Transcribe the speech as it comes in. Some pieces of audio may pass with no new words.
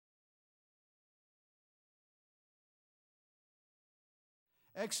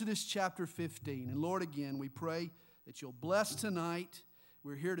Exodus chapter 15. And Lord, again, we pray that you'll bless tonight.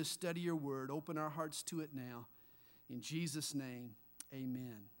 We're here to study your word. Open our hearts to it now. In Jesus' name,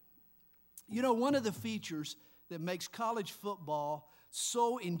 amen. You know, one of the features that makes college football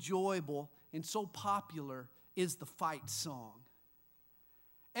so enjoyable and so popular is the fight song.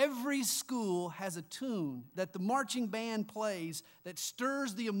 Every school has a tune that the marching band plays that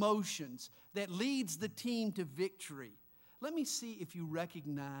stirs the emotions, that leads the team to victory. Let me see if you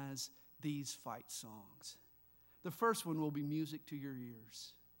recognize these fight songs. The first one will be music to your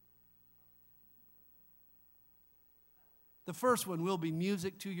ears. The first one will be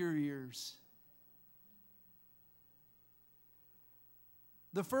music to your ears.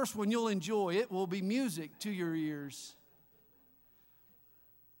 The first one you'll enjoy, it will be music to your ears.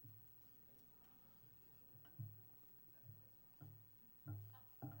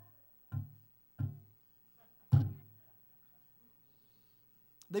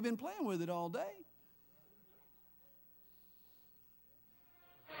 They've been playing with it all day.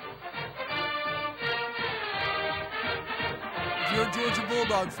 If you're a Georgia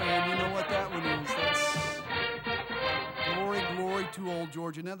Bulldog fan, you know what that one is. That's glory, glory to old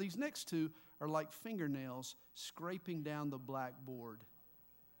Georgia. Now, these next two are like fingernails scraping down the blackboard.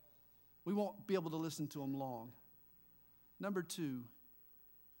 We won't be able to listen to them long. Number two.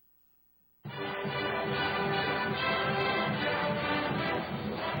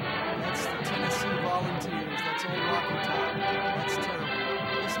 That's the Tennessee Volunteers. That's old Rocky Top. That's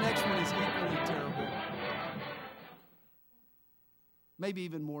terrible. This next one is equally terrible. Maybe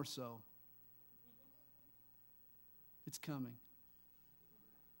even more so. It's coming.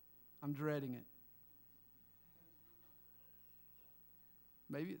 I'm dreading it.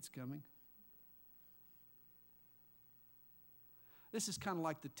 Maybe it's coming. This is kind of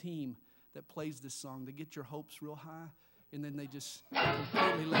like the team that plays this song. They get your hopes real high, and then they just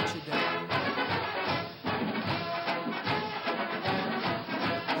completely let you down.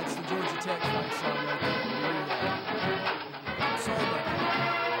 That's the Georgia Tech fight song right there. Sorry about that.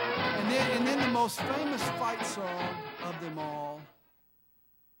 And then the most famous fight song of them all.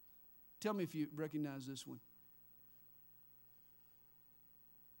 Tell me if you recognize this one.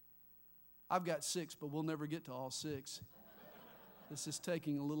 I've got 6, but we'll never get to all 6. This is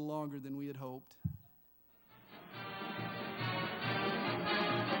taking a little longer than we had hoped.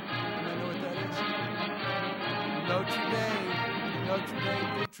 Notre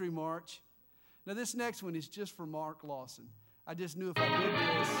Dame Victory March. Now this next one is just for Mark Lawson. I just knew if I did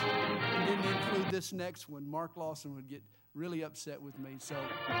this and didn't include this next one, Mark Lawson would get really upset with me. So,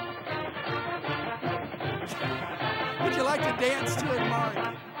 would you like to dance to it, Mark?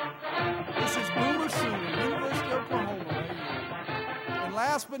 This is Boomer Sooner, University of Oklahoma, right here. And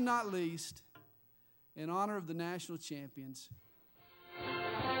last but not least, in honor of the national champions,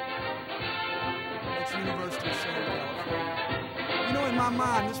 that's University of Southern California. You know, in my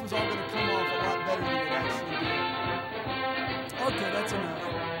mind, this was all going to come off a lot better than it actually did. Okay, that's enough.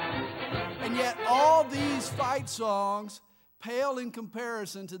 And yet, all these fight songs pale in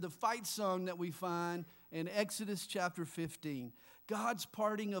comparison to the fight song that we find in Exodus chapter 15. God's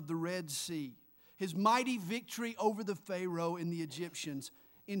parting of the Red Sea, his mighty victory over the Pharaoh and the Egyptians,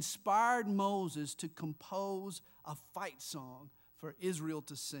 inspired Moses to compose a fight song for Israel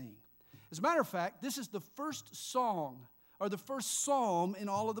to sing. As a matter of fact, this is the first song or the first psalm in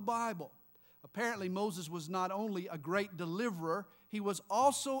all of the Bible. Apparently, Moses was not only a great deliverer, he was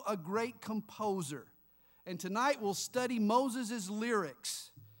also a great composer. And tonight we'll study Moses'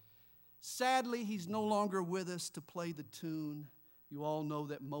 lyrics. Sadly, he's no longer with us to play the tune. You all know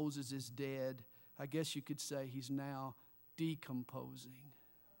that Moses is dead. I guess you could say he's now decomposing.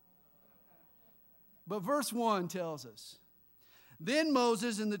 But verse 1 tells us, "Then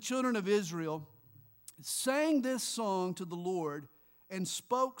Moses and the children of Israel sang this song to the Lord and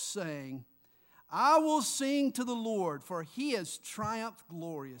spoke, saying, I will sing to the Lord, for he has triumphed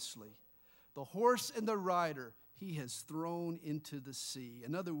gloriously. The horse and the rider he has thrown into the sea."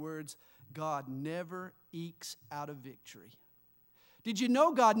 In other words, God never ekes out a victory. Did you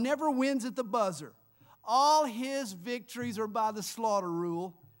know God never wins at the buzzer? All his victories are by the slaughter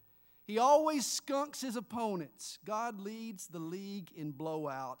rule. He always skunks his opponents. God leads the league in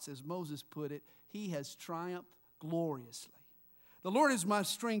blowouts. As Moses put it, he has triumphed gloriously. The Lord is my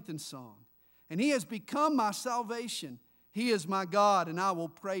strength and song, and he has become my salvation. He is my God, and I will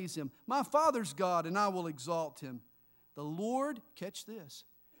praise him. My Father's God, and I will exalt him. The Lord, catch this,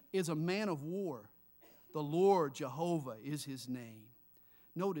 is a man of war. The Lord, Jehovah, is his name.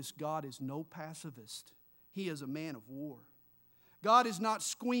 Notice God is no pacifist. He is a man of war. God is not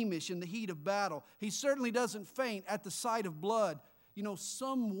squeamish in the heat of battle. He certainly doesn't faint at the sight of blood.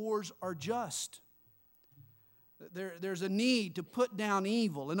 some wars are just. There's a need to put down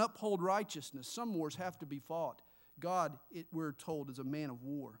evil and uphold righteousness. Some wars have to be fought. God, we're told, is a man of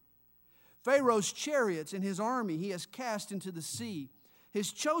war. Pharaoh's chariots and his army he has cast into the sea.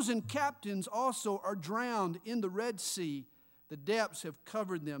 His chosen captains also are drowned in the Red Sea. The depths have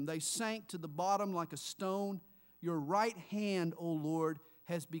covered them. They sank to the bottom like a stone. Your right hand, O Lord,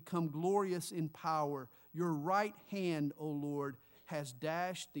 has become glorious in power. Your right hand, O Lord, has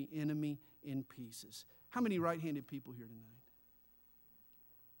dashed the enemy in pieces. How many right-handed people here tonight?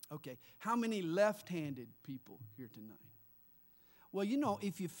 Okay. How many left-handed people here tonight? Well,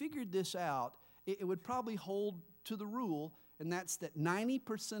 if you figured this out, it would probably hold to the rule, and that's that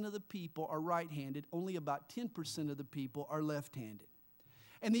 90% of the people are right-handed, only about 10% of the people are left-handed.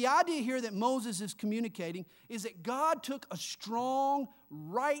 And the idea here that Moses is communicating is that God took a strong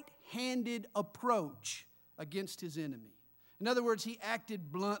right-handed approach against his enemy. In other words, he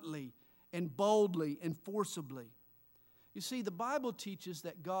acted bluntly and boldly and forcibly. You see, the Bible teaches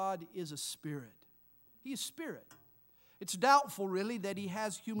that God is a spirit. He is spirit. It's doubtful, really, that he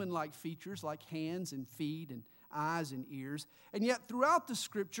has human-like features like hands and feet and eyes and ears. And yet, throughout the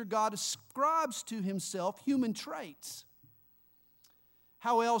Scripture, God ascribes to himself human traits.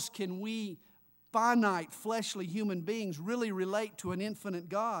 How else can we, finite, fleshly human beings, really relate to an infinite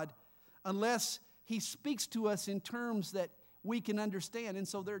God unless he speaks to us in terms that we can understand? And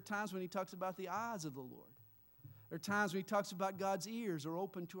so there are times when he talks about the eyes of the Lord. There are times when he talks about God's ears are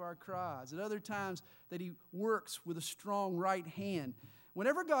open to our cries. At other times that he works with a strong right hand.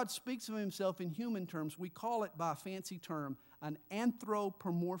 Whenever God speaks of himself in human terms, we call it by a fancy term an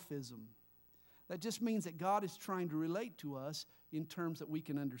anthropomorphism. That just means that God is trying to relate to us in terms that we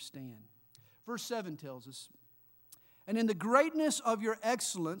can understand. Verse 7 tells us, "And in the greatness of your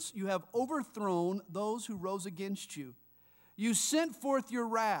excellence you have overthrown those who rose against you. You sent forth your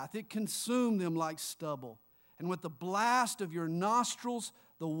wrath, it consumed them like stubble. And with the blast of your nostrils,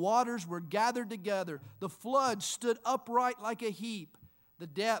 the waters were gathered together. The floods stood upright like a heap. The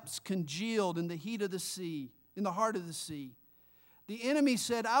depths congealed in the heat of the sea, in the heart of the sea. The enemy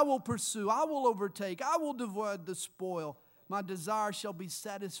said, I will pursue, I will overtake, I will divide the spoil. My desire shall be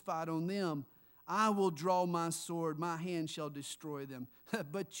satisfied on them. I will draw my sword, my hand shall destroy them.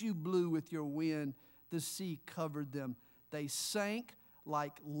 But you blew with your wind, the sea covered them. They sank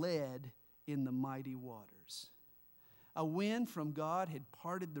like lead in the mighty waters." A wind from God had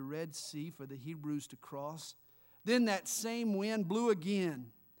parted the Red Sea for the Hebrews to cross. Then that same wind blew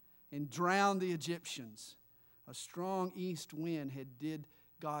again and drowned the Egyptians. A strong east wind had did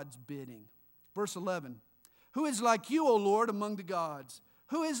God's bidding. Verse 11, "Who is like you, O Lord, among the gods?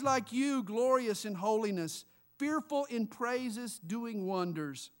 Who is like you, glorious in holiness, fearful in praises, doing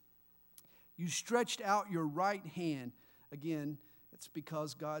wonders? You stretched out your right hand." Again, it's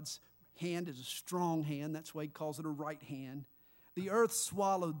because God's hand is a strong hand. That's why he calls it a right hand. "The earth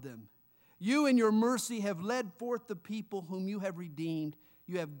swallowed them. You in your mercy have led forth the people whom you have redeemed.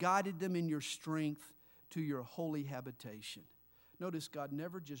 You have guided them in your strength to your holy habitation." Notice God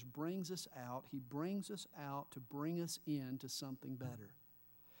never just brings us out. He brings us out to bring us into something better.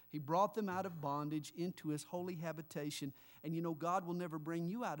 He brought them out of bondage into his holy habitation. And God will never bring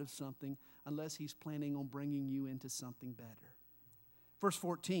you out of something unless he's planning on bringing you into something better. Verse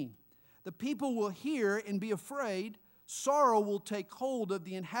 14, "The people will hear and be afraid. Sorrow will take hold of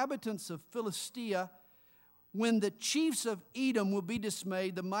the inhabitants of Philistia. When the chiefs of Edom will be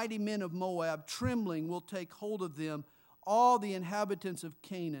dismayed, the mighty men of Moab, trembling, will take hold of them. All the inhabitants of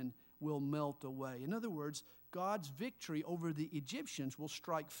Canaan will melt away." In other words, God's victory over the Egyptians will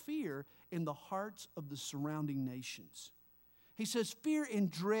strike fear in the hearts of the surrounding nations. He says, "Fear and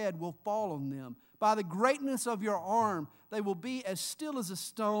dread will fall on them. By the greatness of your arm, they will be as still as a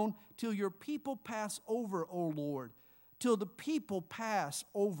stone till your people pass over, O Lord, till the people pass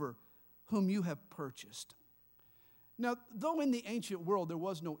over whom you have purchased." Now, though in the ancient world there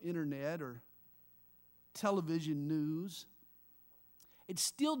was no internet or television news, it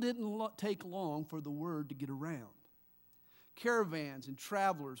still didn't take long for the word to get around. Caravans and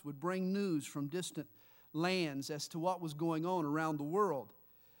travelers would bring news from distant lands as to what was going on around the world.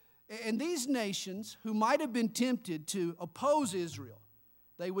 And these nations who might have been tempted to oppose Israel,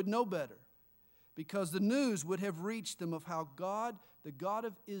 they would know better, because the news would have reached them of how God, the God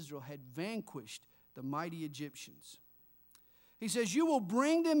of Israel, had vanquished the mighty Egyptians. He says, "You will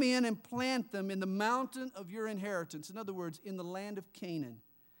bring them in and plant them in the mountain of your inheritance." In other words, in the land of Canaan.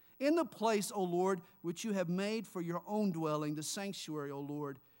 "In the place, O Lord, which you have made for your own dwelling, the sanctuary, O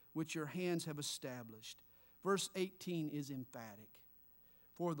Lord, which your hands have established." Verse 18 is emphatic.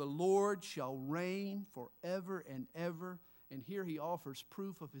 "For the Lord shall reign forever and ever, And here he offers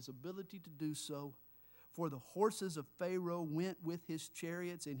proof of his ability to do so. For the horses of Pharaoh went with his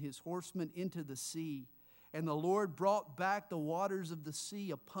chariots and his horsemen into the sea. And the Lord brought back the waters of the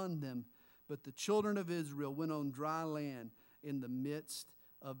sea upon them. But the children of Israel went on dry land in the midst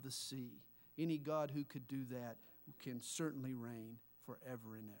of the sea. Any God who could do that can certainly reign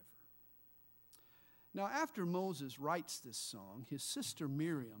forever and ever. Now, after Moses writes this song, his sister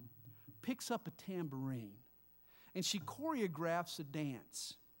Miriam picks up a tambourine and she choreographs a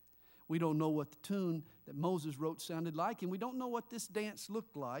dance. We don't know what the tune that Moses wrote sounded like, and we don't know what this dance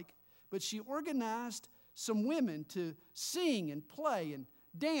looked like, but she organized some women to sing and play and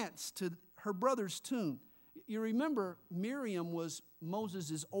dance to her brother's tune. You remember Miriam was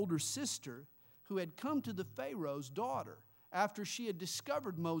Moses' older sister who had come to the Pharaoh's daughter after she had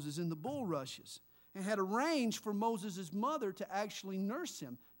discovered Moses in the bulrushes and had arranged for Moses' mother to actually nurse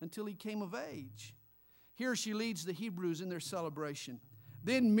him until he came of age. Here she leads the Hebrews in their celebration.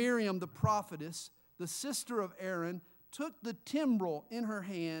 Then Miriam the prophetess, the sister of Aaron, took the timbrel in her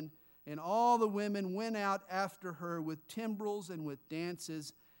hand, and all the women went out after her with timbrels and with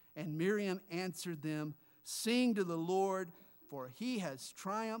dances. And Miriam answered them, "Sing to the Lord, for he has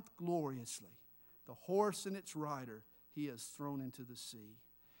triumphed gloriously. The horse and its rider he has thrown into the sea."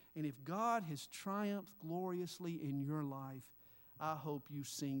 And if God has triumphed gloriously in your life, I hope you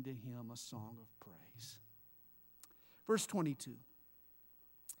sing to him a song of praise. Verse 22.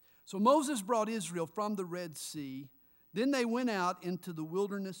 So Moses brought Israel from the Red Sea. Then they went out into the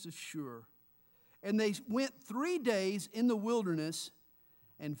wilderness of Shur. And they went 3 days in the wilderness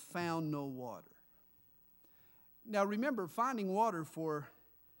and found no water. Now remember, finding water for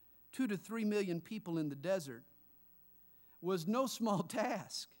 2 to 3 million people in the desert was no small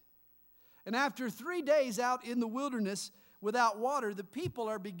task. And after 3 days out in the wilderness without water, the people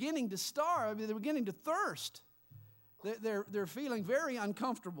are beginning to starve. They're beginning to thirst. They're feeling very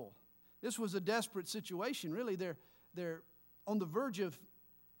uncomfortable. This was a desperate situation, really. They're on the verge of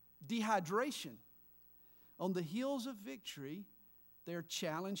dehydration. On the heels of victory, they're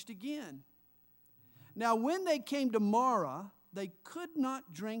challenged again. Now, when they came to Marah, they could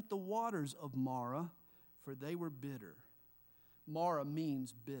not drink the waters of Marah, for they were bitter. Marah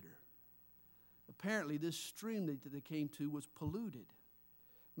means bitter. Apparently, this stream that they came to was polluted.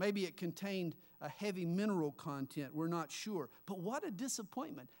 Maybe it contained a heavy mineral content. We're not sure. But what a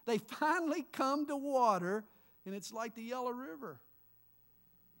disappointment. They finally come to water, and it's like the Yellow River.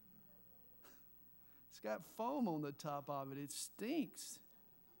 It's got foam on the top of it. It stinks.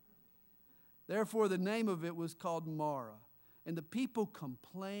 Therefore, the name of it was called Marah. And the people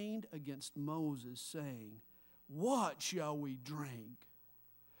complained against Moses, saying, "What shall we drink?"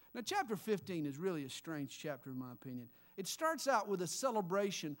 Now, chapter 15 is really a strange chapter, in my opinion. It starts out with a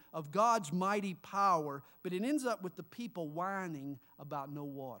celebration of God's mighty power, but it ends up with the people whining about no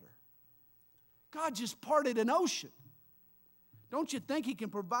water. God just parted an ocean. Don't you think he can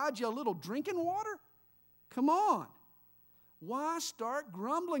provide you a little drinking water? Come on. Why start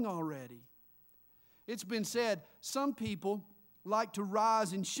grumbling already? It's been said some people like to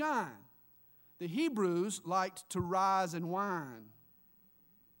rise and shine. The Hebrews liked to rise and whine.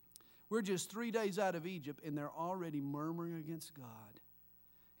 We're just 3 days out of Egypt, and they're already murmuring against God.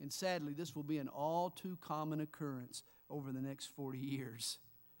 And sadly, this will be an all too common occurrence over the next 40 years.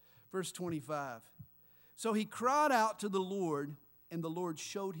 Verse 25. So he cried out to the Lord, and the Lord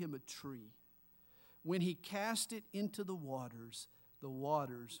showed him a tree. When he cast it into the waters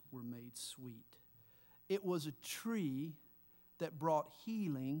were made sweet. It was a tree that brought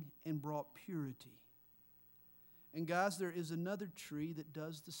healing and brought purity. And guys, there is another tree that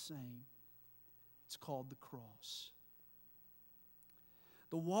does the same. It's called the cross.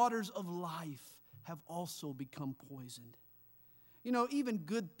 The waters of life have also become poisoned. You know, even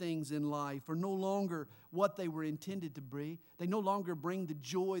good things in life are no longer what they were intended to be. They no longer bring the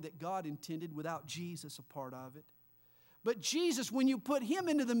joy that God intended without Jesus a part of it. But Jesus, when you put him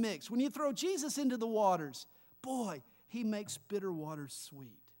into the mix, when you throw Jesus into the waters, boy, he makes bitter waters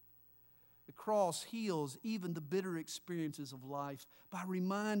sweet. The cross heals even the bitter experiences of life by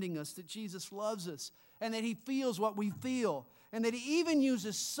reminding us that Jesus loves us and that he feels what we feel and that he even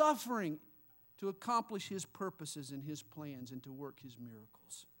uses suffering to accomplish his purposes and his plans and to work his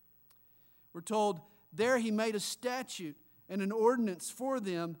miracles. We're told there he made a statute and an ordinance for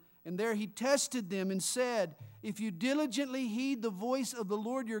them, and there he tested them and said, "If you diligently heed the voice of the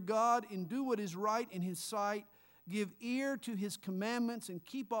Lord your God and do what is right in his sight, give ear to his commandments and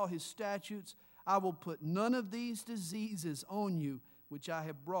keep all his statutes, I will put none of these diseases on you, which I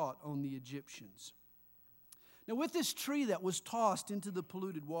have brought on the Egyptians." Now, with this tree that was tossed into the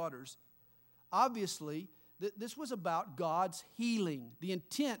polluted waters, obviously, This was about God's healing. The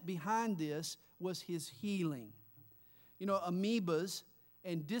intent behind this was His healing. You know, amoebas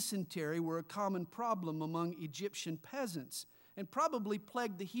and dysentery were a common problem among Egyptian peasants and probably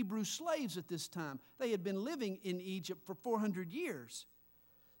plagued the Hebrew slaves at this time. They had been living in Egypt for 400 years.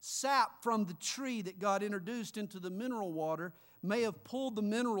 Sap from the tree that God introduced into the mineral water may have pulled the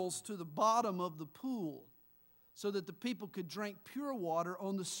minerals to the bottom of the pool so that the people could drink pure water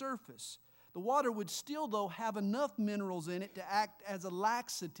on the surface. The water would still, though, have enough minerals in it to act as a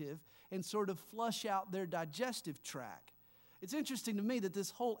laxative and sort of flush out their digestive tract. It's interesting to me that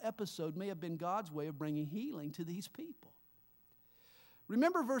this whole episode may have been God's way of bringing healing to these people.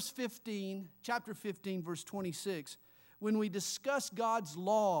 Remember verse 15, chapter 15, verse 26, when we discuss God's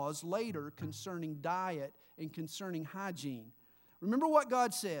laws later concerning diet and concerning hygiene. Remember what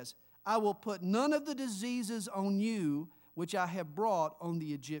God says, I will put none of the diseases on you which I have brought on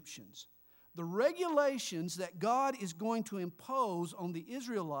the Egyptians. The regulations that God is going to impose on the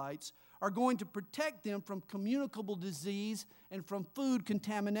Israelites are going to protect them from communicable disease and from food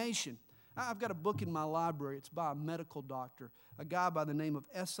contamination. I've got a book in my library. It's by a medical doctor, a guy by the name of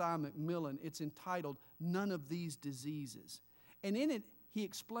S.I. McMillan. It's entitled, None of These Diseases. And in it, he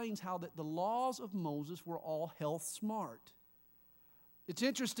explains how that the laws of Moses were all health smart. It's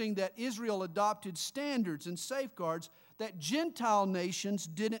interesting that Israel adopted standards and safeguards that Gentile nations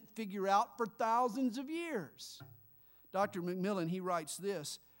didn't figure out for thousands of years. Dr. McMillan, he writes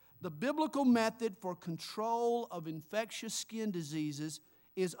this, the biblical method for control of infectious skin diseases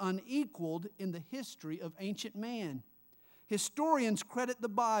is unequaled in the history of ancient man. Historians credit the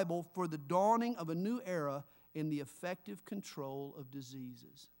Bible for the dawning of a new era in the effective control of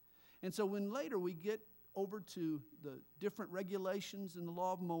diseases. And so when later we get over to the different regulations in the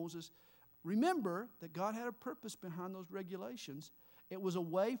law of Moses, remember that God had a purpose behind those regulations. It was a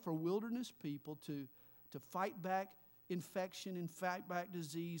way for wilderness people to fight back infection and fight back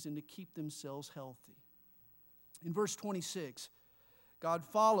disease and to keep themselves healthy. In verse 26, God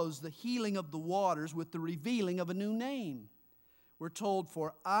follows the healing of the waters with the revealing of a new name. We're told,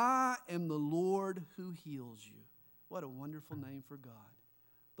 for I am the Lord who heals you. What a wonderful name for God.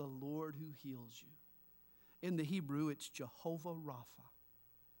 The Lord who heals you. In the Hebrew, it's Jehovah Rapha,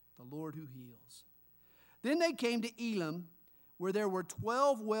 the Lord who heals. Then they came to Elim, where there were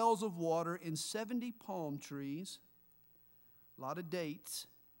 12 wells of water and 70 palm trees, a lot of dates.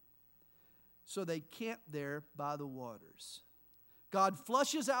 So they camped there by the waters. God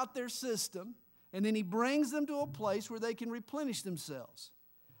flushes out their system, and then He brings them to a place where they can replenish themselves.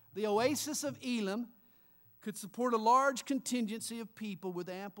 The oasis of Elim could support a large contingency of people with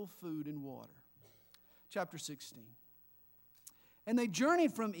ample food and water. Chapter 16. And they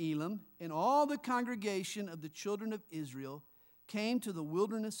journeyed from Elim, and all the congregation of the children of Israel came to the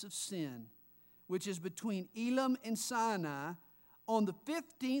wilderness of Sin, which is between Elim and Sinai, on the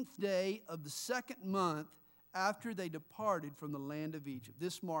 15th day of the second month after they departed from the land of Egypt.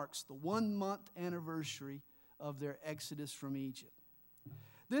 This marks the 1-month anniversary of their exodus from Egypt.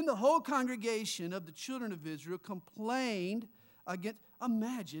 Then the whole congregation of the children of Israel complained against,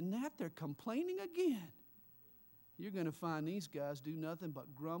 imagine that, they're complaining again. You're going to find these guys do nothing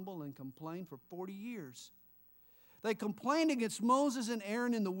but grumble and complain for 40 years. They complained against Moses and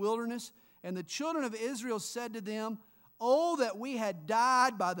Aaron in the wilderness, and the children of Israel said to them, oh, that we had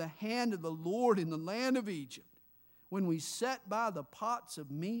died by the hand of the Lord in the land of Egypt, when we sat by the pots of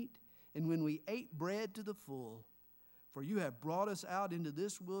meat and when we ate bread to the full. For you have brought us out into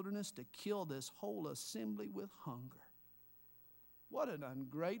this wilderness to kill this whole assembly with hunger. What an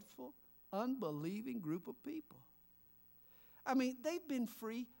ungrateful, unbelieving group of people. I mean, they've been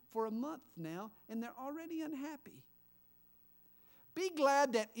free for a month now, and they're already unhappy. Be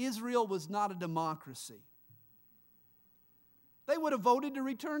glad that Israel was not a democracy. They would have voted to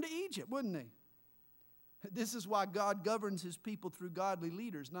return to Egypt, wouldn't they? This is why God governs His people through godly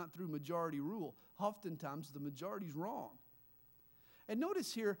leaders, not through majority rule. Oftentimes, the majority's wrong. And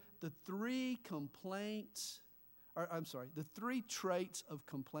notice here the three traits of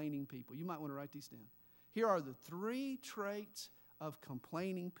complaining people. You might want to write these down. Here are the 3 traits of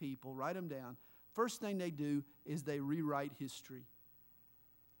complaining people. Write them down. First thing they do is they rewrite history.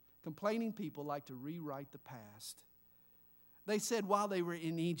 Complaining people like to rewrite the past. They said while they were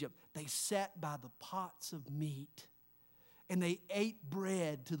in Egypt, they sat by the pots of meat and they ate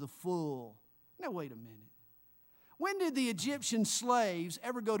bread to the full. Now, wait a minute. When did the Egyptian slaves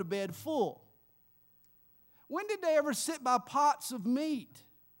ever go to bed full? When did they ever sit by pots of meat?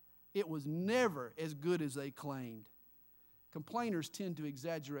 It was never as good as they claimed. Complainers tend to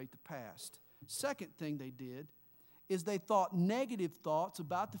exaggerate the past. Second thing they did is they thought negative thoughts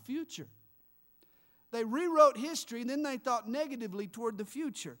about the future. They rewrote history, and then they thought negatively toward the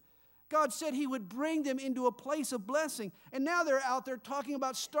future. God said He would bring them into a place of blessing, and now they're out there talking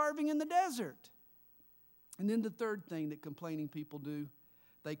about starving in the desert. And then the third thing that complaining people do,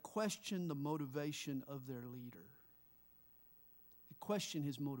 they question the motivation of their leader. They question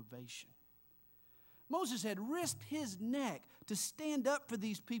his motivation. Moses had risked his neck to stand up for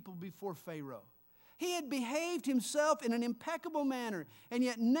these people before Pharaoh. He had behaved himself in an impeccable manner, and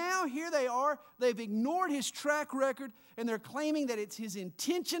yet now here they are. They've ignored his track record, and they're claiming that it's his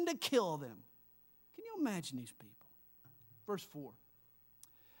intention to kill them. Can you imagine these people? Verse 4.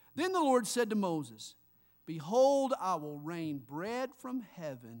 Then the Lord said to Moses, "Behold, I will rain bread from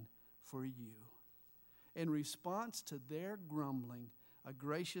heaven for you." In response to their grumbling, a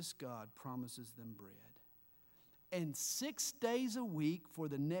gracious God promises them bread. And 6 days a week for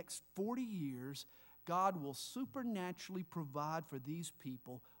the next 40 years, God will supernaturally provide for these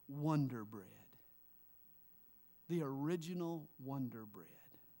people Wonder Bread. The original Wonder Bread.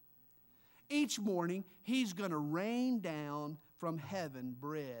 Each morning, He's going to rain down from heaven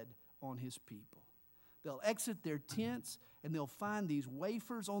bread on His people. They'll exit their tents and they'll find these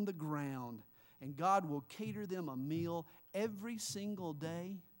wafers on the ground, and God will cater them a meal every single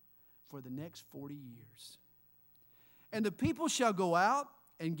day for the next 40 years. And the people shall go out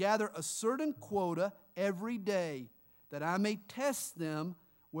and gather a certain quota every day, that I may test them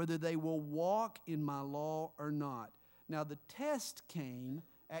whether they will walk in my law or not. Now the test came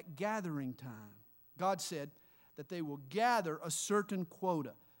at gathering time. God said that they will gather a certain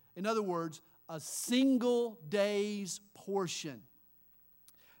quota. In other words, a single day's portion.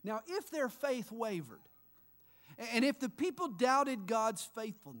 Now, if their faith wavered, and if the people doubted God's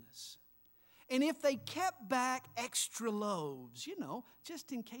faithfulness, and if they kept back extra loaves,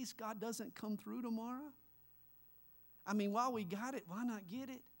 just in case God doesn't come through tomorrow. I mean, while we got it, why not get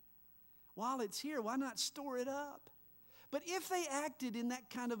it? While it's here, why not store it up? But if they acted in that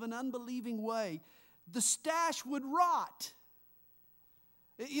kind of an unbelieving way, the stash would rot.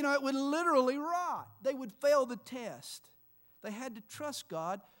 It would literally rot. They would fail the test. They had to trust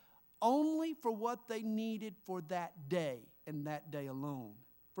God only for what they needed for that day and that day alone.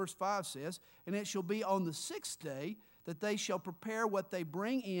 Verse 5 says, "And it shall be on the 6th day that they shall prepare what they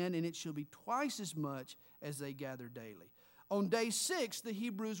bring in, and it shall be twice as much as they gather daily." On day 6, the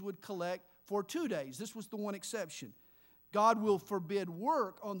Hebrews would collect for 2 days. This was the one exception. God will forbid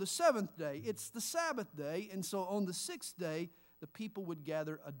work on the 7th day. It's the Sabbath day, and so on the 6th day, the people would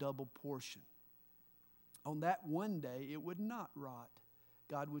gather a double portion. On that one day, it would not rot.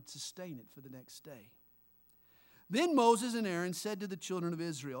 God would sustain it for the next day. Then Moses and Aaron said to the children of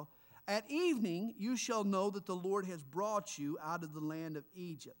Israel, "At evening you shall know that the Lord has brought you out of the land of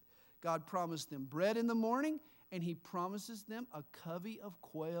Egypt." God promised them bread in the morning, and He promises them a covey of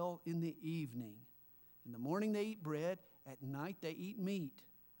quail in the evening. In the morning they eat bread, at night they eat meat.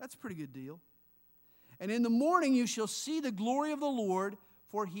 That's a pretty good deal. "And in the morning you shall see the glory of the Lord,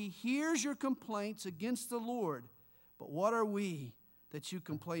 for He hears your complaints against the Lord. But what are we that you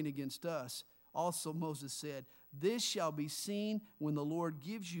complain against us?" Also Moses said, "This shall be seen when the Lord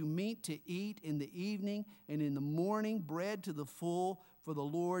gives you meat to eat in the evening, and in the morning bread to the full, for the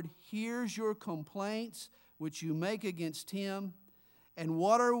Lord hears your complaints which you make against Him. And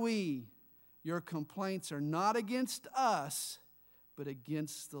what are we? Your complaints are not against us, but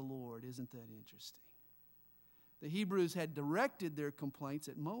against the Lord." Isn't that interesting? The Hebrews had directed their complaints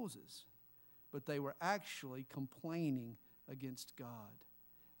at Moses, but they were actually complaining against God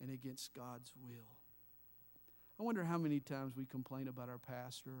and against God's will. I wonder how many times we complain about our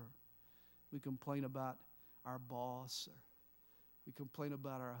pastor, or we complain about our boss, or we complain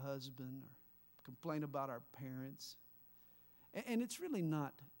about our husband, or complain about our parents. And it's really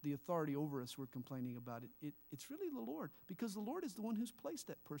not the authority over us we're complaining about. It's really the Lord, because the Lord is the one who's placed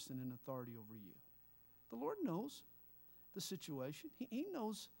that person in authority over you. The Lord knows the situation. He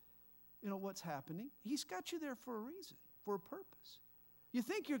knows, what's happening. He's got you there for a reason, for a purpose. You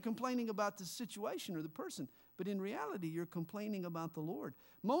think you're complaining about the situation or the person, but in reality, you're complaining about the Lord.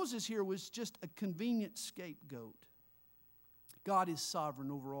 Moses here was just a convenient scapegoat. God is sovereign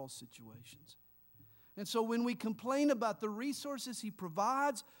over all situations. And so when we complain about the resources He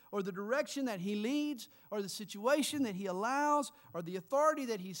provides, or the direction that He leads, or the situation that He allows, or the authority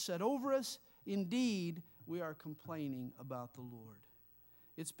that He's set over us, indeed, we are complaining about the Lord.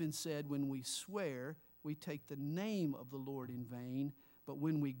 It's been said, when we swear, we take the name of the Lord in vain, but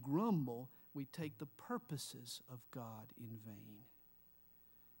when we grumble, we take the purposes of God in vain.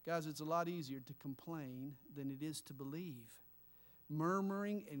 Guys, it's a lot easier to complain than it is to believe.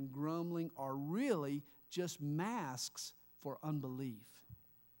 Murmuring and grumbling are really just masks for unbelief.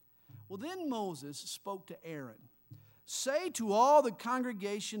 Well, then Moses spoke to Aaron, "Say to all the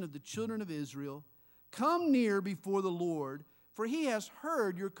congregation of the children of Israel, 'Come near before the Lord, for he has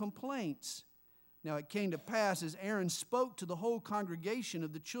heard your complaints.' Now it came to pass, as Aaron spoke to the whole congregation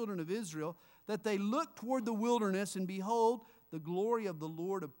of the children of Israel, that they looked toward the wilderness, and behold, the glory of the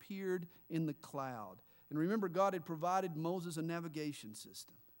Lord appeared in the cloud." And remember, God had provided Moses a navigation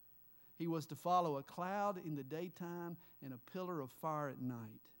system. He was to follow a cloud in the daytime and a pillar of fire at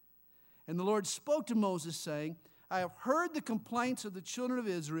night. And the Lord spoke to Moses, saying, "I have heard the complaints of the children of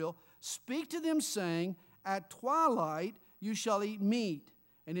Israel. Speak to them, saying, At twilight you shall eat meat,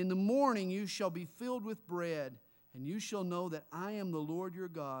 and in the morning you shall be filled with bread, and you shall know that I am the Lord your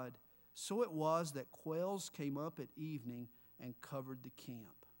God." So it was that quails came up at evening and covered the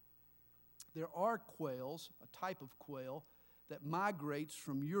camp. There are quails, a type of quail, that migrates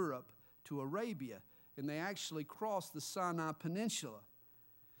from Europe to Arabia, and they actually cross the Sinai Peninsula.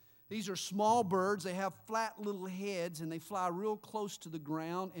 These are small birds. They have flat little heads, and they fly real close to the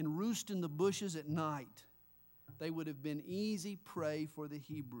ground and roost in the bushes at night. They would have been easy prey for the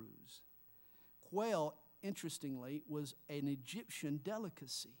Hebrews. Quail, interestingly, was an Egyptian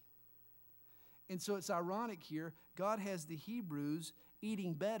delicacy. And so it's ironic here, God has the Hebrews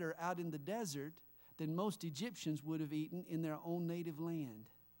eating better out in the desert than most Egyptians would have eaten in their own native land.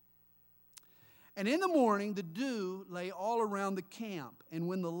 And in the morning, the dew lay all around the camp. And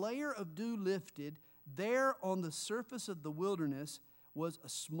when the layer of dew lifted, there on the surface of the wilderness was a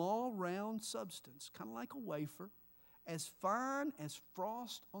small round substance, kind of like a wafer, as fine as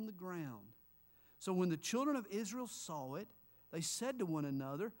frost on the ground. So when the children of Israel saw it, they said to one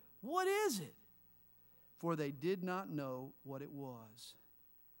another, "What is it?" For they did not know what it was.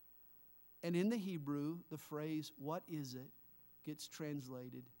 And in the Hebrew, the phrase, "what is it?" gets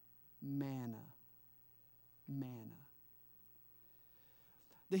translated manna. Manna.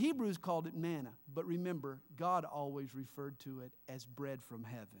 The Hebrews called it manna, but remember, God always referred to it as bread from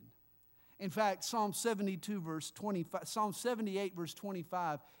heaven. In fact, Psalm 78, verse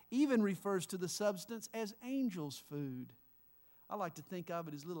 25 even refers to the substance as angel's food. I like to think of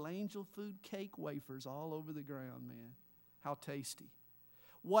it as little angel food cake wafers all over the ground, man. How tasty.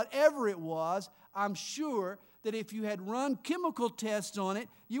 Whatever it was, I'm sure that if you had run chemical tests on it,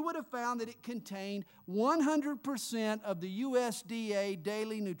 you would have found that it contained 100% of the USDA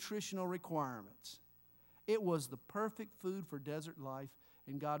daily nutritional requirements. It was the perfect food for desert life,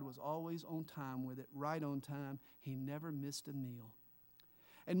 and God was always on time with it, right on time. He never missed a meal.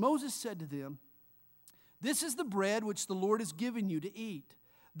 And Moses said to them, "This is the bread which the Lord has given you to eat.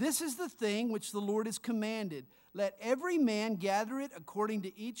 This is the thing which the Lord has commanded. Let every man gather it according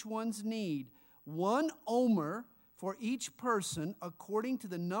to each one's need. 1 omer for each person according to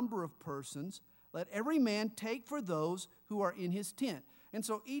the number of persons. Let every man take for those who are in his tent." And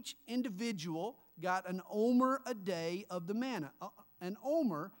so each individual got an omer a day of the manna. An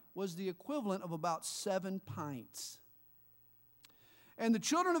omer was the equivalent of about 7 pints. And the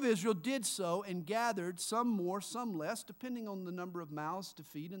children of Israel did so and gathered, some more, some less, depending on the number of mouths to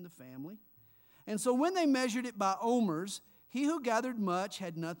feed in the family. And so when they measured it by omers, he who gathered much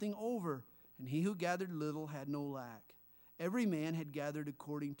had nothing over, and he who gathered little had no lack. Every man had gathered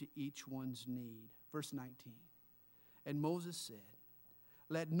according to each one's need. Verse 19. And Moses said,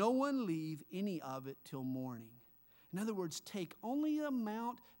 "Let no one leave any of it till morning." In other words, take only the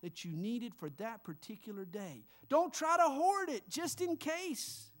amount that you needed for that particular day. Don't try to hoard it just in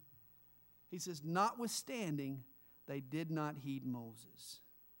case. He says, notwithstanding, they did not heed Moses.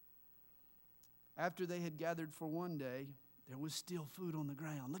 After they had gathered for one day, there was still food on the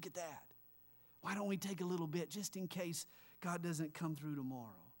ground. Look at that. Why don't we take a little bit just in case God doesn't come through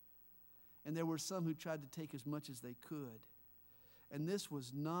tomorrow? And there were some who tried to take as much as they could. And this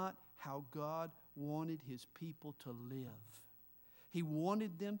was not how God wanted his people to live. He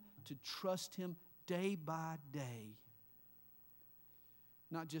wanted them to trust him day by day,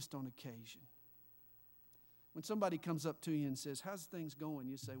 not just on occasion. When somebody comes up to you and says, "How's things going?"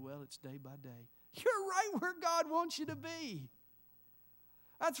 you say, "Well, it's day by day." You're right where God wants you to be.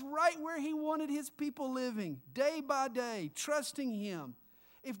 That's right where he wanted his people living, day by day, trusting him.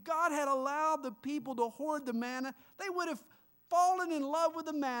 If God had allowed the people to hoard the manna, they would have fallen in love with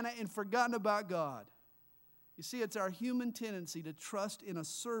the manna and forgotten about God. You see, it's our human tendency to trust in a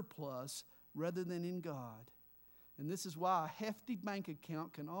surplus rather than in God. And this is why a hefty bank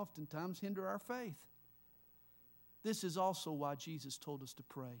account can oftentimes hinder our faith. This is also why Jesus told us to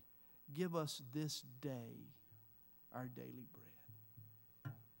pray, "Give us this day our daily bread."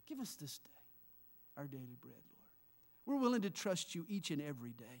 Give us this day our daily bread, Lord. We're willing to trust you each and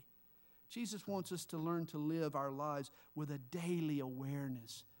every day. Jesus wants us to learn to live our lives with a daily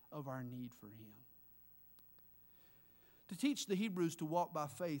awareness of our need for Him. To teach the Hebrews to walk by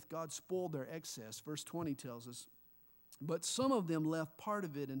faith, God spoiled their excess. Verse 20 tells us, but some of them left part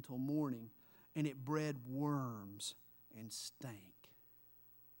of it until morning, and it bred worms and stank.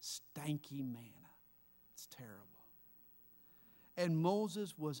 Stanky manna. It's terrible. And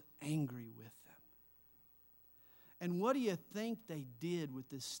Moses was angry with them. And what do you think they did with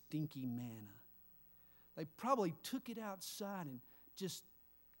this stinky manna? They probably took it outside and just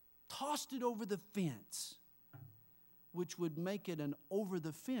tossed it over the fence, which would make it an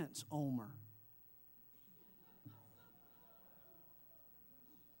over-the-fence omer.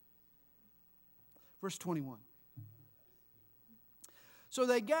 Verse 21. So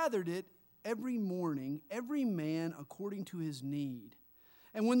they gathered it every morning, every man according to his need.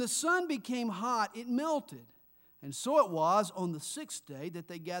 And when the sun became hot, it melted. And so it was on the sixth day that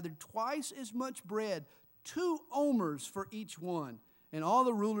they gathered twice as much bread, 2 omers for each one. And all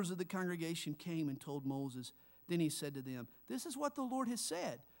the rulers of the congregation came and told Moses. Then he said to them, this is what the Lord has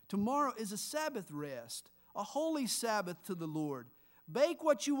said. Tomorrow is a Sabbath rest, a holy Sabbath to the Lord. Bake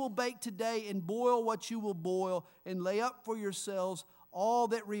what you will bake today and boil what you will boil, and lay up for yourselves all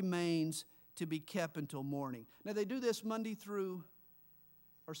that remains to be kept until morning. Now they do this Monday through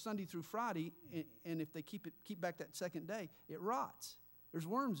or Sunday through Friday, and if they keep back that second day, it rots. There's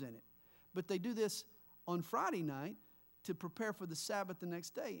worms in it. But they do this on Friday night to prepare for the Sabbath the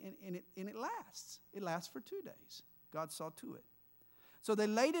next day, and it lasts. It lasts for 2 days. God saw to it. So they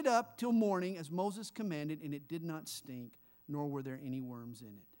laid it up till morning as Moses commanded, and it did not stink, nor were there any worms in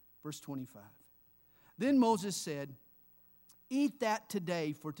it. Verse 25. Then Moses said, eat that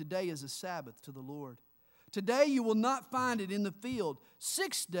today, for today is a Sabbath to the Lord. Today you will not find it in the field.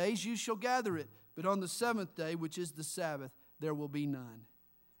 6 days you shall gather it, but on the 7th day, which is the Sabbath, there will be none.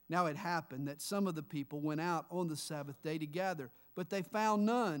 Now it happened that some of the people went out on the Sabbath day to gather, but they found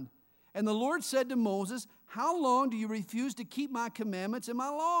none. And the Lord said to Moses, how long do you refuse to keep my commandments and my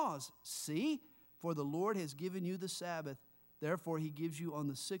laws? See, for the Lord has given you the Sabbath. Therefore he gives you on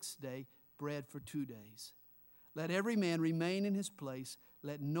the 6th day bread for 2 days. Let every man remain in his place.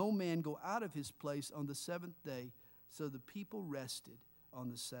 Let no man go out of his place on the 7th day. So the people rested on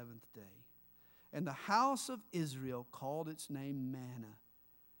the 7th day. And the house of Israel called its name manna.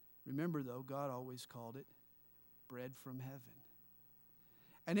 Remember, though, God always called it bread from heaven.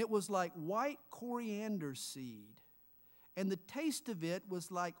 And it was like white coriander seed. And the taste of it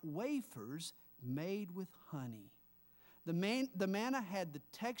was like wafers made with honey. The manna had the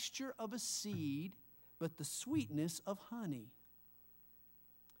texture of a seed, but the sweetness of honey.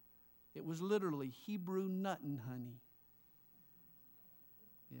 It was literally Hebrew nut and honey.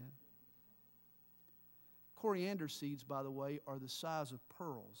 Yeah. Coriander seeds, by the way, are the size of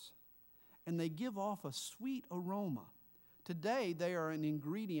pearls, and they give off a sweet aroma. Today, they are an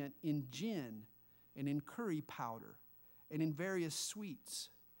ingredient in gin and in curry powder and in various sweets.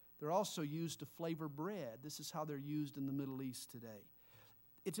 They're also used to flavor bread. This is how they're used in the Middle East today.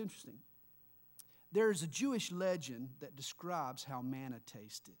 It's interesting. There's a Jewish legend that describes how manna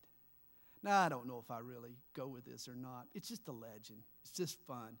tasted. Now, I don't know if I really go with this or not. It's just a legend. It's just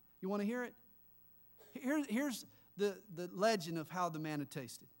fun. You want to hear it? Here's the legend of how the manna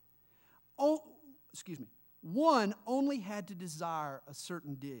tasted. One only had to desire a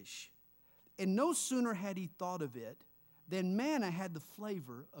certain dish, and no sooner had he thought of it than manna had the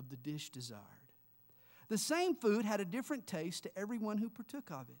flavor of the dish desired. The same food had a different taste to everyone who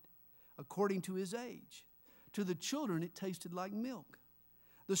partook of it, according to his age. To the children it tasted like milk,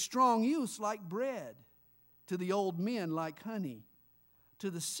 the strong youths like bread, to the old men like honey, to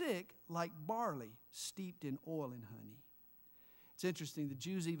the sick like barley steeped in oil and honey. It's interesting, the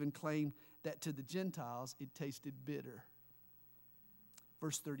Jews even claimed that to the Gentiles it tasted bitter.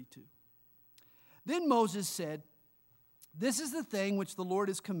 Verse 32. Then Moses said, this is the thing which the Lord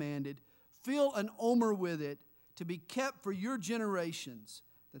has commanded. Fill an omer with it to be kept for your generations,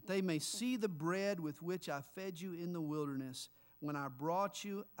 that they may see the bread with which I fed you in the wilderness when I brought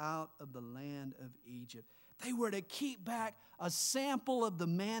you out of the land of Egypt. They were to keep back a sample of the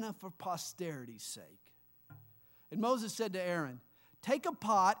manna for posterity's sake. And Moses said to Aaron, take a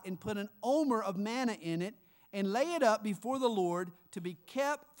pot and put an omer of manna in it and lay it up before the Lord to be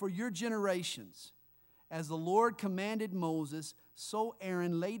kept for your generations. As the Lord commanded Moses, so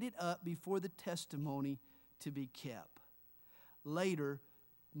Aaron laid it up before the testimony to be kept. Later,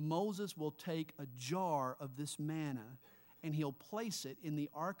 Moses will take a jar of this manna and he'll place it in the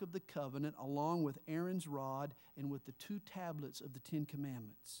Ark of the Covenant along with Aaron's rod and with the 2 tablets of the 10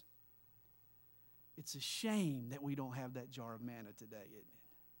 Commandments. It's a shame that we don't have that jar of manna today, isn't it?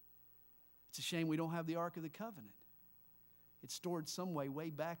 It's a shame we don't have the Ark of the Covenant. It's stored some way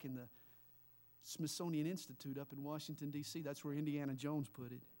back in the Smithsonian Institute up in Washington, D.C. That's where Indiana Jones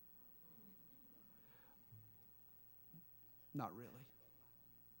put it. Not really.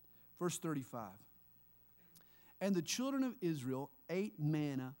 Verse 35. And the children of Israel ate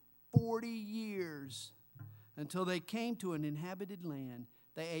manna 40 years until they came to an inhabited land.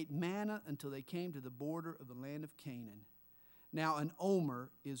 They ate manna until they came to the border of the land of Canaan. Now an omer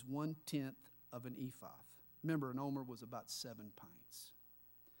is 1/10 of an ephah. Remember, an omer was about 7 pints.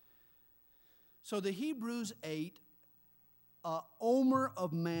 So the Hebrews ate an omer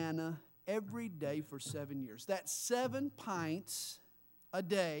of manna every day for 7 years. That's 7 pints a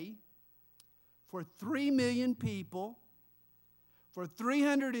day for 3 million people for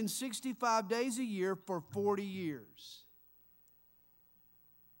 365 days a year for 40 years.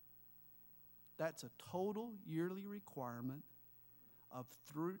 That's a total yearly requirement of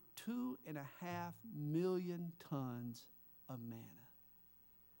 2.5 million tons of manna.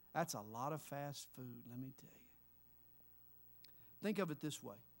 That's a lot of fast food, let me tell you. Think of it this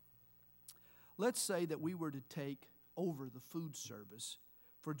way. Let's say that we were to take over the food service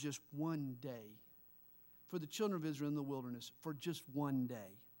for just one day, for the children of Israel in the wilderness, for just one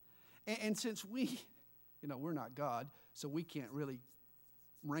day. And since we're not God, so we can't really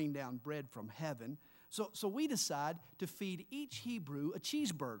rain down bread from heaven, so we decide to feed each Hebrew a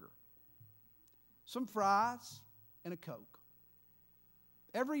cheeseburger, some fries, and a Coke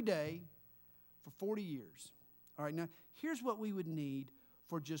every day for 40 years. All right, now here's what we would need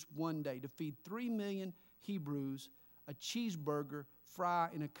for just one day to feed 3 million Hebrews a cheeseburger, fry,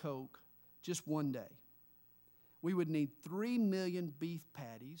 and a Coke just one day. We would need 3 million beef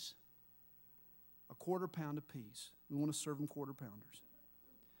patties, a quarter pound apiece. We want to serve them quarter pounders.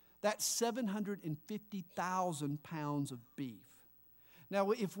 That's 750,000 pounds of beef.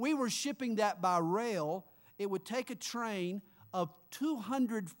 Now, if we were shipping that by rail, it would take a train of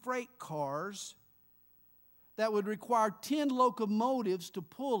 200 freight cars that would require 10 locomotives to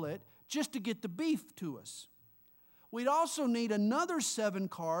pull it just to get the beef to us. We'd also need another 7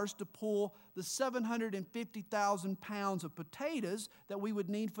 cars to pull the 750,000 pounds of potatoes that we would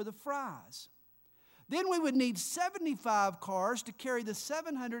need for the fries. Then we would need 75 cars to carry the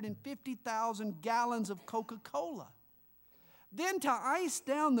 750,000 gallons of Coca-Cola. Then to ice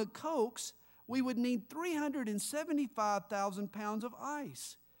down the Cokes, we would need 375,000 pounds of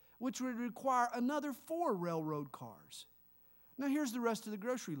ice, which would require another 4 railroad cars. Now here's the rest of the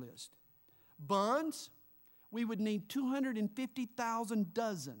grocery list. Buns, we would need 250,000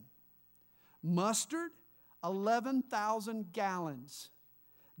 dozen. Mustard, 11,000 gallons.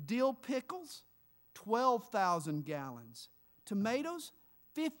 Dill pickles, 12,000 gallons. Tomatoes,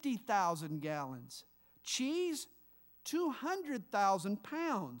 50,000 gallons. Cheese, 200,000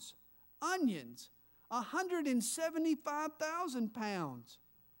 pounds. Onions, 175,000 pounds.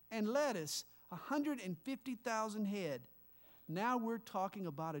 And lettuce, 150,000 head. Now we're talking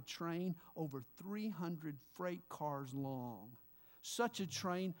about a train over 300 freight cars long. Such a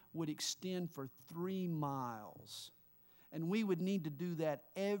train would extend for 3 miles. And we would need to do that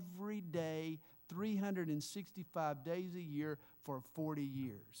every day, 365 days a year for 40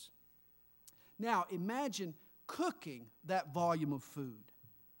 years. Now imagine cooking that volume of food.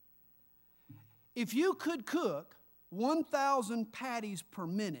 If you could cook 1,000 patties per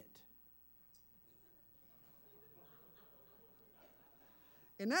minute,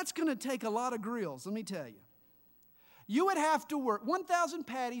 and that's going to take a lot of grills, let me tell you. You would have to work 1,000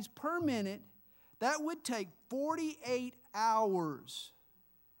 patties per minute. That would take 48 hours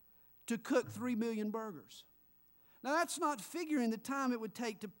to cook 3 million burgers. Now, that's not figuring the time it would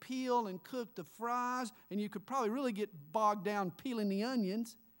take to peel and cook the fries, and you could probably really get bogged down peeling the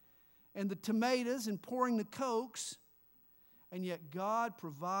onions and the tomatoes and pouring the Cokes. And yet God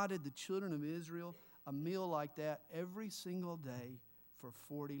provided the children of Israel a meal like that every single day for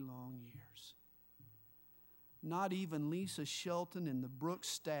 40 long years. Not even Lisa Shelton and the Brooks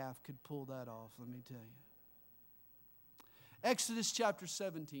staff could pull that off, let me tell you. Exodus chapter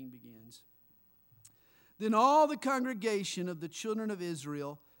 17 begins. Then all the congregation of the children of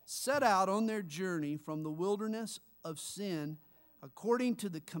Israel set out on their journey from the wilderness of Sin according to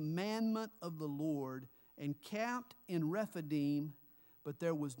the commandment of the Lord, and camped in Rephidim, but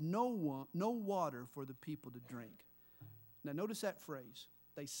there was no water for the people to drink. Now notice that phrase.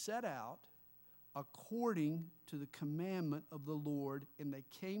 They set out according to the commandment of the Lord, and they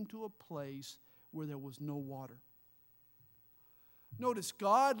came to a place where there was no water. Notice,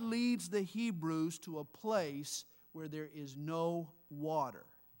 God leads the Hebrews to a place where there is no water.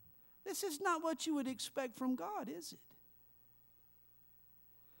 This is not what you would expect from God, is it?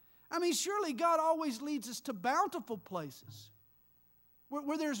 I mean, surely God always leads us to bountiful places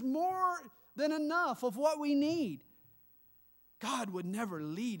where there's more than enough of what we need. God would never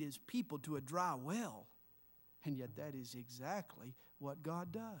lead His people to a dry well. And yet that is exactly what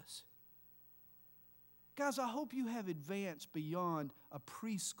God does. Guys, I hope you have advanced beyond a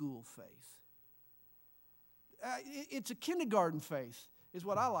preschool faith. It's a kindergarten faith, is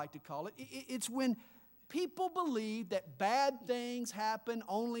what I like to call it. It's when people believe that bad things happen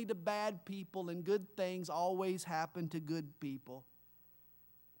only to bad people and good things always happen to good people.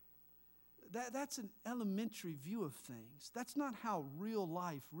 That's an elementary view of things. That's not how real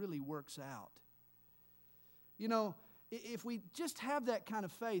life really works out. You know, if we just have that kind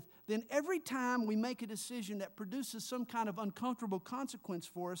of faith, then every time we make a decision that produces some kind of uncomfortable consequence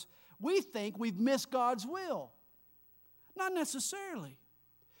for us, we think we've missed God's will. Not necessarily.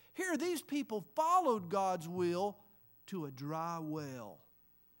 Here, these people followed God's will to a dry well.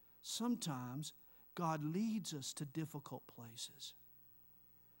 Sometimes God leads us to difficult places.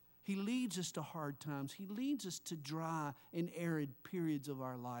 He leads us to hard times. He leads us to dry and arid periods of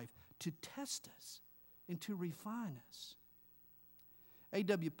our life to test us and to refine us.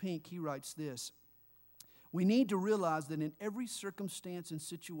 A.W. Pink, he writes this: we need to realize that in every circumstance and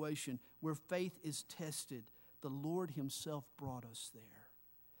situation where faith is tested, the Lord Himself brought us there.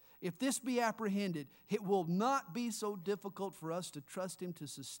 If this be apprehended, it will not be so difficult for us to trust Him to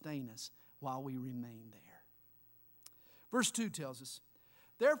sustain us while we remain there. Verse 2 tells us,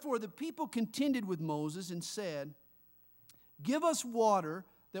 therefore the people contended with Moses and said, give us water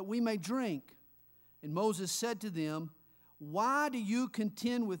that we may drink. And Moses said to them, why do you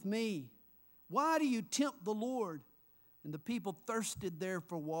contend with me? Why do you tempt the Lord? And the people thirsted there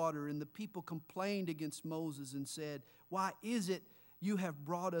for water, and the people complained against Moses and said, why is it you have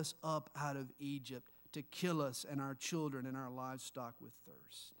brought us up out of Egypt to kill us and our children and our livestock with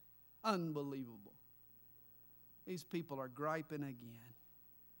thirst? Unbelievable. These people are griping again.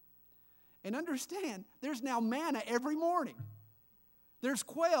 And understand, there's now manna every morning. There's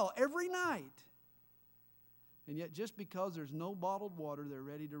quail every night. And yet just because there's no bottled water, they're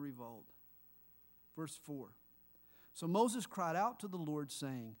ready to revolt. Verse 4. So Moses cried out to the Lord,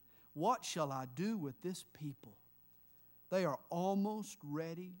 saying, what shall I do with this people? They are almost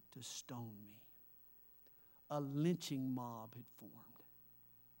ready to stone me. A lynching mob had formed.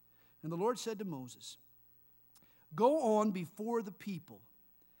 And the Lord said to Moses, go on before the people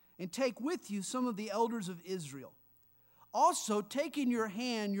and take with you some of the elders of Israel. Also take in your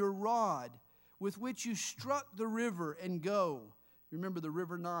hand your rod with which you struck the river and go. Remember the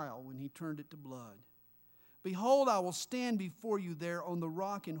river Nile when He turned it to blood. Behold, I will stand before you there on the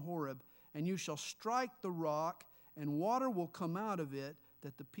rock in Horeb, and you shall strike the rock, and water will come out of it,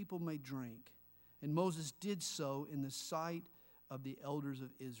 that the people may drink. And Moses did so in the sight of the elders of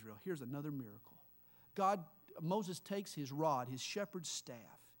Israel. Here's another miracle. Moses takes his rod, his shepherd's staff,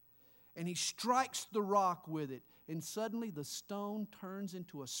 and he strikes the rock with it, and suddenly the stone turns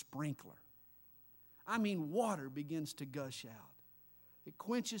into a sprinkler. I mean, water begins to gush out. It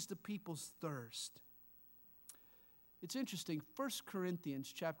quenches the people's thirst. It's interesting, 1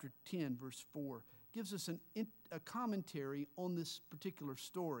 Corinthians chapter 10, verse 4, gives us a commentary on this particular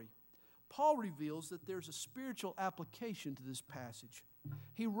story. Paul reveals that there's a spiritual application to this passage.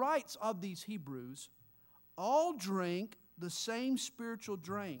 He writes of these Hebrews, all drank the same spiritual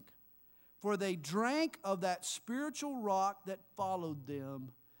drink, for they drank of that spiritual rock that followed them,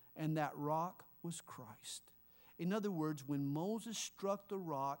 and that rock was Christ. In other words, when Moses struck the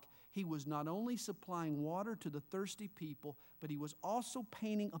rock, he was not only supplying water to the thirsty people, but he was also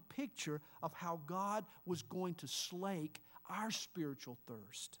painting a picture of how God was going to slake our spiritual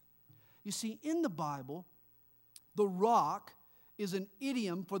thirst. You see, in the Bible, the rock is an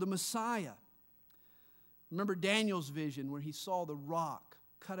idiom for the Messiah. Remember Daniel's vision where he saw the rock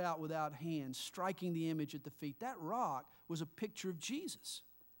cut out without hands, striking the image at the feet. That rock was a picture of Jesus.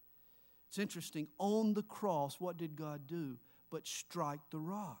 It's interesting, on the cross, what did God do but strike the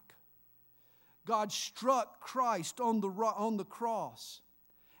rock? God struck Christ on the cross.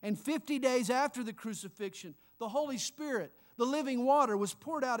 And 50 days after the crucifixion, the Holy Spirit, the living water, was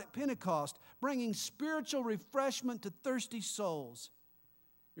poured out at Pentecost, bringing spiritual refreshment to thirsty souls.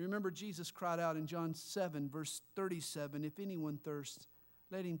 You remember Jesus cried out in John 7, verse 37, if anyone thirsts,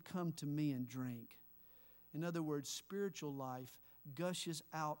 let him come to me and drink. In other words, spiritual life gushes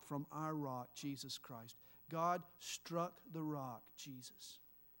out from our rock, Jesus Christ. God struck the rock, Jesus.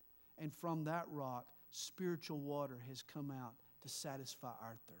 And from that rock, spiritual water has come out to satisfy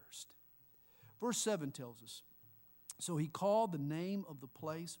our thirst. Verse 7 tells us, so he called the name of the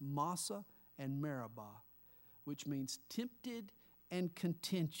place Massah and Meribah, which means tempted and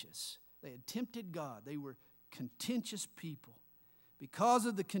contentious. They had tempted God. They were contentious people. Because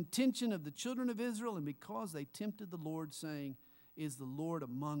of the contention of the children of Israel and because they tempted the Lord, saying, "Is the Lord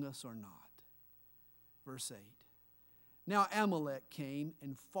among us or not?" Verse 8. Now Amalek came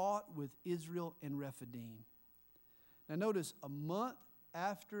and fought with Israel and Rephidim. Now notice, a month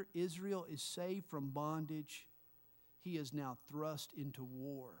after Israel is saved from bondage, he is now thrust into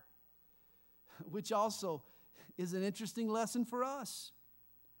war, which also is an interesting lesson for us.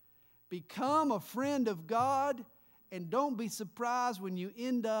 Become a friend of God, and don't be surprised when you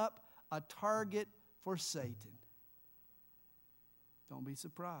end up a target for Satan. Don't be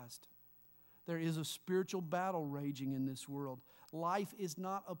surprised. There is a spiritual battle raging in this world. Life is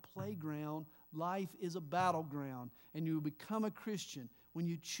not a playground. Life is a battleground. And you become a Christian. When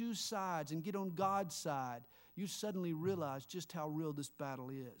you choose sides and get on God's side, you suddenly realize just how real this battle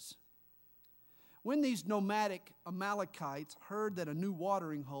is. When these nomadic Amalekites heard that a new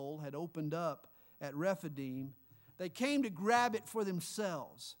watering hole had opened up at Rephidim, they came to grab it for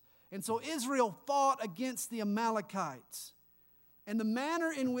themselves. And so Israel fought against the Amalekites. And the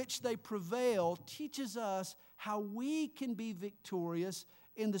manner in which they prevail teaches us how we can be victorious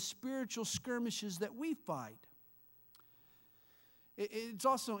in the spiritual skirmishes that we fight. It's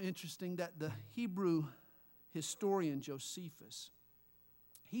also interesting that the Hebrew historian Josephus,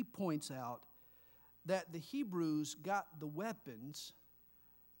 he points out that the Hebrews got the weapons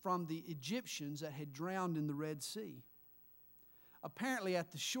from the Egyptians that had drowned in the Red Sea. Apparently,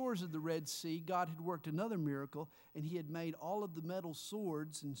 at the shores of the Red Sea, God had worked another miracle, and he had made all of the metal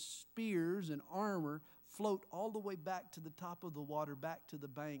swords and spears and armor float all the way back to the top of the water, back to the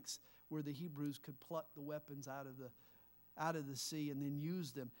banks where the Hebrews could pluck the weapons out of the sea and then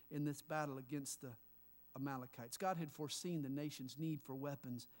use them in this battle against the Amalekites. God had foreseen the nation's need for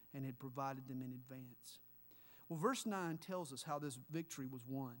weapons and had provided them in advance. Well, verse 9 tells us how this victory was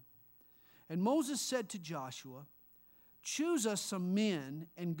won. And Moses said to Joshua, "Choose us some men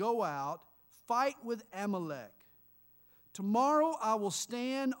and go out, fight with Amalek. Tomorrow I will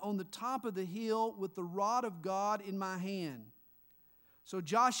stand on the top of the hill with the rod of God in my hand." So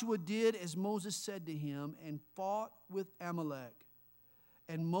Joshua did as Moses said to him and fought with Amalek.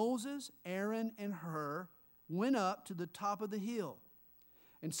 And Moses, Aaron, and Hur went up to the top of the hill.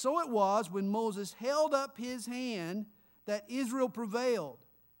 And so it was when Moses held up his hand that Israel prevailed.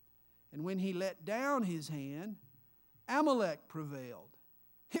 And when he let down his hand, Amalek prevailed.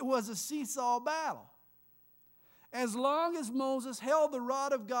 It was a seesaw battle. As long as Moses held the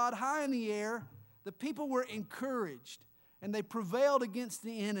rod of God high in the air, the people were encouraged and they prevailed against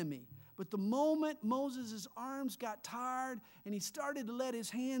the enemy. But the moment Moses' arms got tired and he started to let his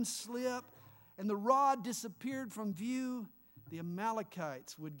hands slip and the rod disappeared from view, the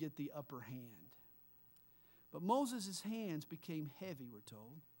Amalekites would get the upper hand. But Moses' hands became heavy, we're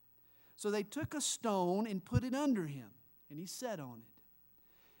told. So they took a stone and put it under him, and he sat on it.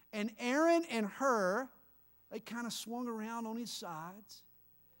 And Aaron and Hur, they kind of swung around on his sides,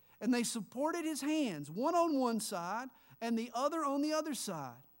 and they supported his hands, one on one side and the other on the other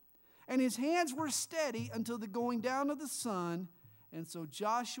side. And his hands were steady until the going down of the sun, and so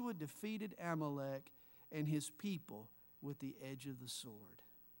Joshua defeated Amalek and his people with the edge of the sword.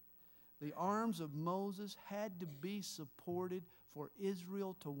 The arms of Moses had to be supported for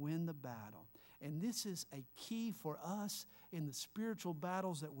Israel to win the battle. And this is a key for us in the spiritual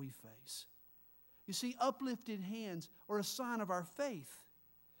battles that we face. You see, uplifted hands are a sign of our faith.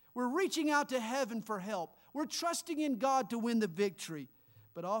 We're reaching out to heaven for help. We're trusting in God to win the victory.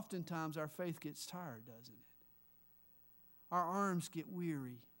 But oftentimes our faith gets tired, doesn't it? Our arms get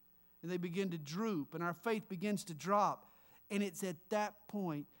weary and they begin to droop and our faith begins to drop. And it's at that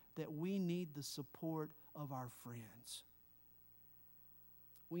point that we need the support of our friends.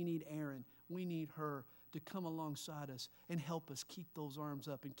 We need Aaron, we need Hur to come alongside us and help us keep those arms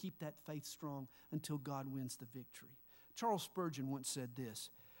up and keep that faith strong until God wins the victory. Charles Spurgeon once said this,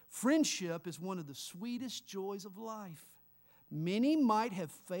 "Friendship is one of the sweetest joys of life. Many might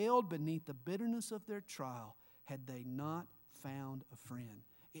have failed beneath the bitterness of their trial had they not found a friend."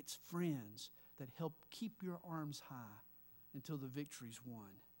 It's friends that help keep your arms high until the victory's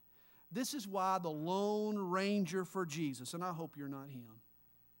won. This is why the Lone Ranger for Jesus, and I hope you're not him,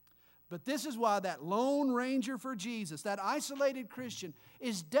 but this is why that Lone Ranger for Jesus, that isolated Christian,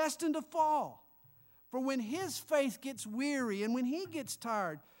 is destined to fall. For when his faith gets weary and when he gets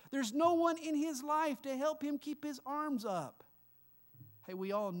tired, there's no one in his life to help him keep his arms up. Hey,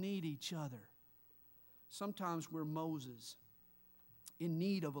 we all need each other. Sometimes we're Moses in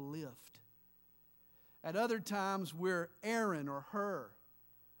need of a lift. At other times we're Aaron or Hur,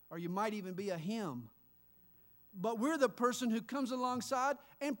 or you might even be a him But we're the person who comes alongside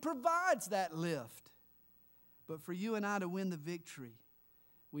and provides that lift. But for you and I to win the victory,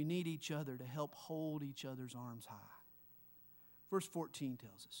 we need each other to help hold each other's arms high. Verse 14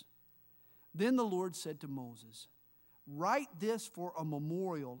 tells us, Then the Lord said to Moses, Write this for a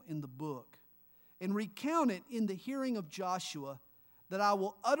memorial in the book, and recount it in the hearing of Joshua, that I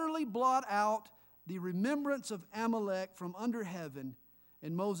will utterly blot out the remembrance of Amalek from under heaven.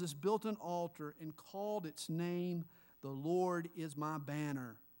 And Moses built an altar and called its name, The Lord is my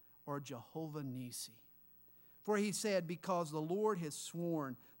banner, or Jehovah Nissi. For he said, Because the Lord has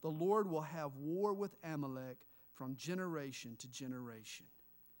sworn, the Lord will have war with Amalek from generation to generation.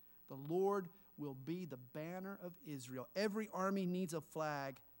 The Lord will be the banner of Israel. Every army needs a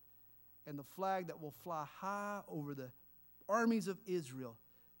flag, and the flag that will fly high over the armies of Israel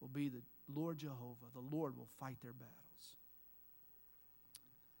will be the Lord Jehovah. The Lord will fight their battles.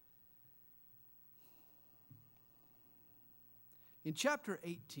 In chapter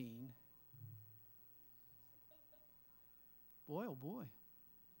 18, boy, oh boy,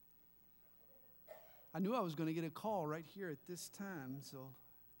 I knew I was going to get a call right here at this time, so.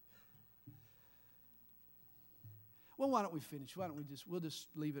 Well, why don't we finish? Why don't we'll just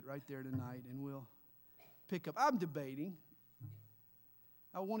leave it right there tonight, and we'll pick up. I'm debating.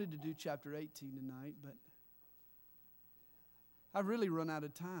 I wanted to do chapter 18 tonight, but I've really run out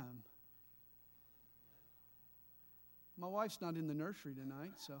of time. My wife's not in the nursery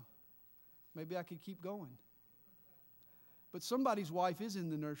tonight, so maybe I could keep going. But somebody's wife is in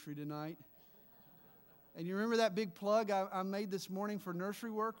the nursery tonight. And you remember that big plug I made this morning for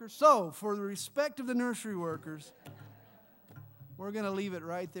nursery workers? So, for the respect of the nursery workers, we're going to leave it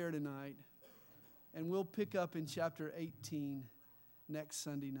right there tonight. And we'll pick up in chapter 18 next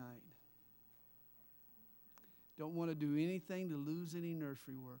Sunday night. Don't want to do anything to lose any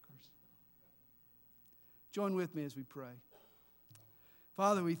nursery workers. Join with me as we pray.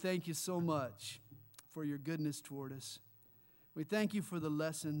 Father, we thank you so much for your goodness toward us. We thank you for the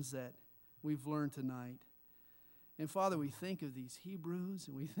lessons that we've learned tonight. And Father, we think of these Hebrews,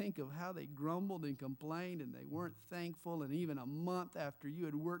 and we think of how they grumbled and complained, and they weren't thankful, and even a month after you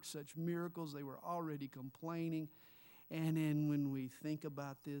had worked such miracles, they were already complaining. And then when we think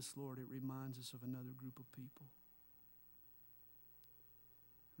about this, Lord, it reminds us of another group of people.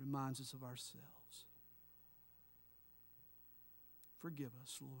 It reminds us of ourselves. Forgive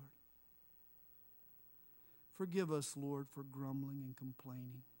us, Lord. Forgive us, Lord, for grumbling and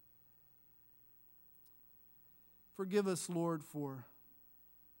complaining. Forgive us, Lord, for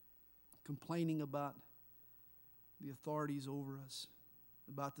complaining about the authorities over us,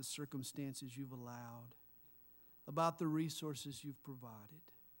 about the circumstances you've allowed, about the resources you've provided.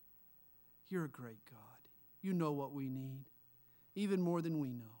 You're a great God. You know what we need, even more than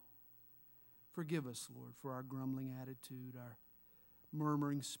we know. Forgive us, Lord, for our grumbling attitude, our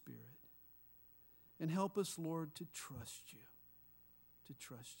murmuring spirit. And help us, Lord, to trust you. To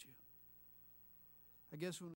trust you. I guess when